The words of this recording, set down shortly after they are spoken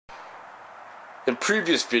In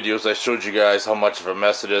previous videos I showed you guys how much of a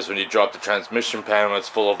mess it is when you drop the transmission pan when it's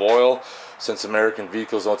full of oil, since American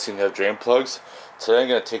vehicles don't seem to have drain plugs. Today I'm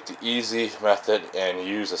going to take the easy method and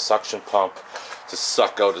use a suction pump to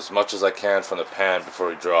suck out as much as I can from the pan before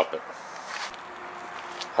we drop it.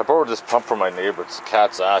 I borrowed this pump from my neighbor. It's a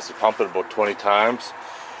cat's ass. You pump it about 20 times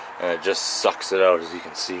and it just sucks it out, as you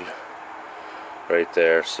can see right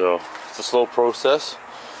there. So it's a slow process.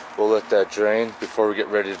 We'll let that drain before we get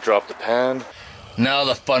ready to drop the pan. Now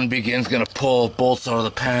the fun begins. Gonna pull bolts out of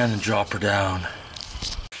the pan and drop her down.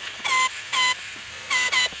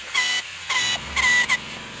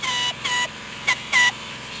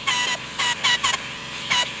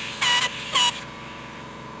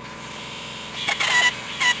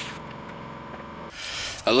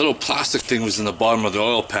 A little plastic thing was in the bottom of the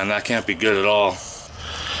oil pan. That can't be good at all.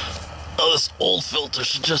 Oh, this old filter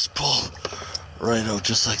should just pull right out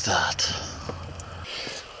just like that.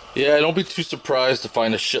 Yeah, don't be too surprised to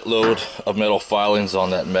find a shitload of metal filings on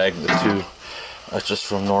that magnet too. That's just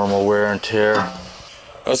from normal wear and tear.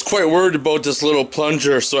 I was quite worried about this little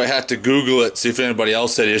plunger, so I had to Google it, see if anybody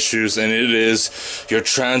else had issues, and it is your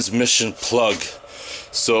transmission plug.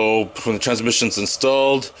 So when the transmission's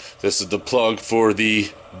installed, this is the plug for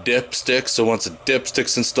the dipstick. So once the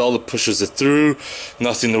dipstick's installed, it pushes it through.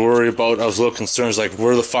 Nothing to worry about. I was a little concerned, like,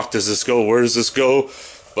 where the fuck does this go? Where does this go?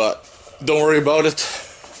 But don't worry about it.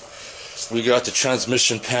 We got the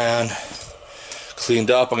transmission pan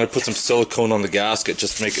cleaned up. I'm going to put some silicone on the gasket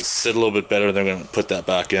just to make it sit a little bit better. Then I'm going to put that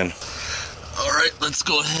back in. Alright, let's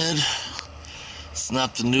go ahead.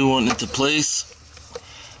 Snap the new one into place.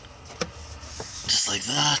 Just like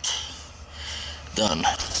that. Done.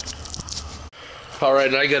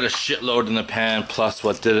 Alright, I got a shitload in the pan plus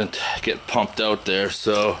what didn't get pumped out there,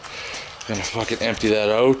 so I'm gonna fucking empty that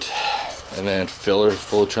out and then fill her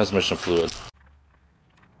full of transmission fluid.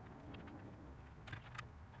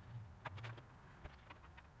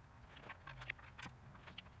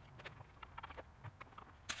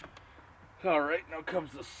 Alright, now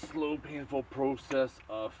comes the slow, painful process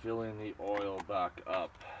of filling the oil back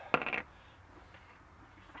up.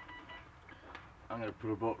 I'm going to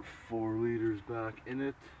put about 4 liters back in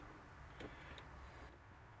it.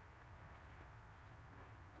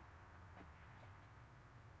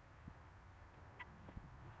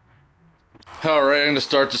 Alright, I'm going to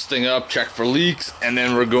start this thing up, check for leaks, and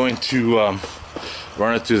then we're going to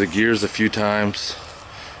run it through the gears a few times,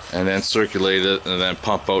 and then circulate it, and then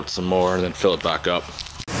pump out some more, and then fill it back up.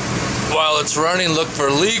 While it's running, look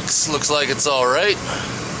for leaks. Looks like it's alright.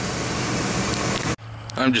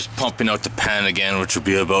 I'm just pumping out the pan again, which will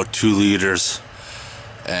be about 2 liters,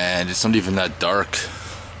 and it's not even that dark.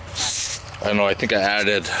 I don't know, I think I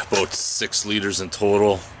added about 6 liters in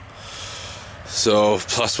total, so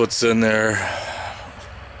plus what's in there.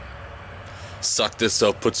 Suck this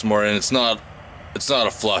out, put some more in. It's not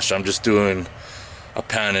a flush. I'm just doing a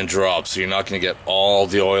pan and drop, so you're not going to get all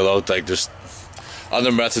the oil out. Like, there's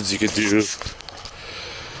other methods you could do.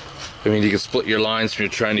 I mean, you can split your lines from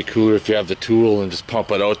your tranny cooler if you have the tool and just pump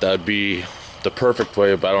it out. That'd be the perfect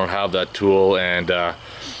way, but I don't have that tool, and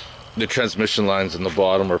the transmission lines in the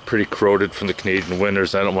bottom are pretty corroded from the Canadian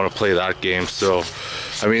winters. I don't want to play that game. So,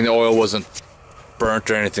 I mean, the oil wasn't burnt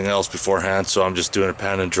or anything else beforehand, so I'm just doing a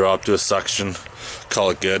pan and drop, do a suction, call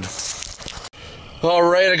it good.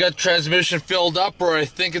 Alright, I got the transmission filled up where I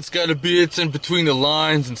think it's got to be. It's in between the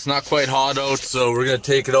lines and it's not quite hot out, so we're going to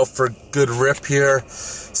take it out for a good rip here,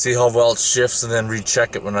 see how well it shifts, and then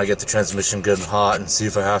recheck it when I get the transmission good and hot, and see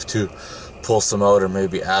if I have to pull some out or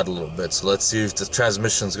maybe add a little bit. So let's see if the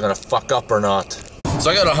transmission's going to fuck up or not.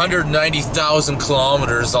 So I got 190,000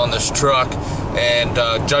 kilometers on this truck,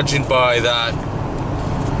 and judging by that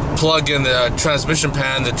plug in the transmission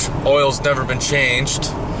pan, the oil's never been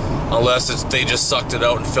changed. Unless they just sucked it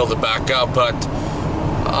out and filled it back up. But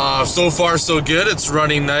so far so good. It's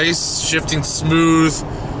running nice, shifting smooth.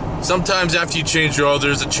 Sometimes after you change your oil,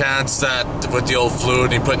 there's a chance that with the old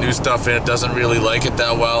fluid and you put new stuff in, it doesn't really like it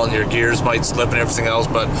that well, and your gears might slip and everything else.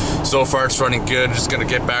 But so far it's running good. I'm just going to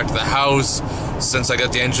get back to the house since I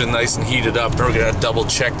got the engine nice and heated up. We're going to double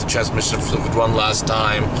check the transmission fluid one last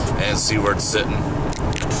time and see where it's sitting.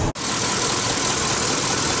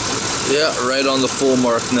 Yeah, right on the full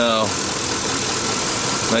mark now.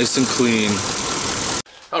 Nice and clean.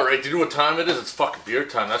 Alright, do you know what time it is? It's fucking beer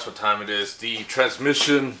time, that's what time it is. The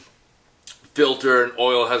transmission filter and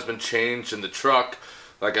oil has been changed in the truck.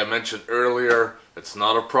 Like I mentioned earlier, it's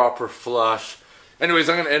not a proper flush. Anyways,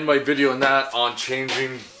 I'm going to end my video on that, on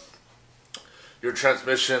changing your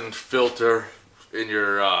transmission filter in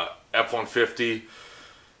your F-150.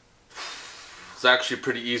 It's actually a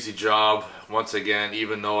pretty easy job. Once again,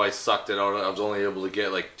 even though I sucked it out, I was only able to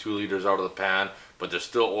get like 2 liters out of the pan, but there's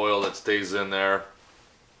still oil that stays in there.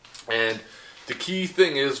 And the key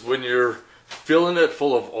thing is when you're filling it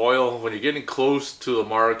full of oil, when you're getting close to the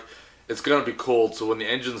mark, it's going to be cold. So when the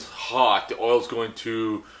engine's hot, the oil's going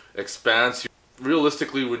to expand. So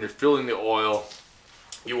realistically, when you're filling the oil,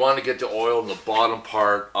 you want to get the oil in the bottom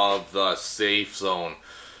part of the safe zone.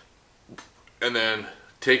 And then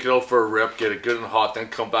take it out for a rip, get it good and hot, then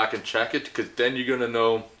come back and check it, because then you're going to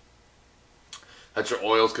know that your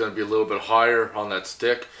oil is going to be a little bit higher on that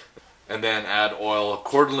stick. And then add oil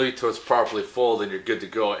accordingly till it's properly full, then you're good to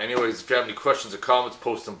go. Anyways, if you have any questions or comments,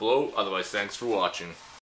 post them below. Otherwise, thanks for watching.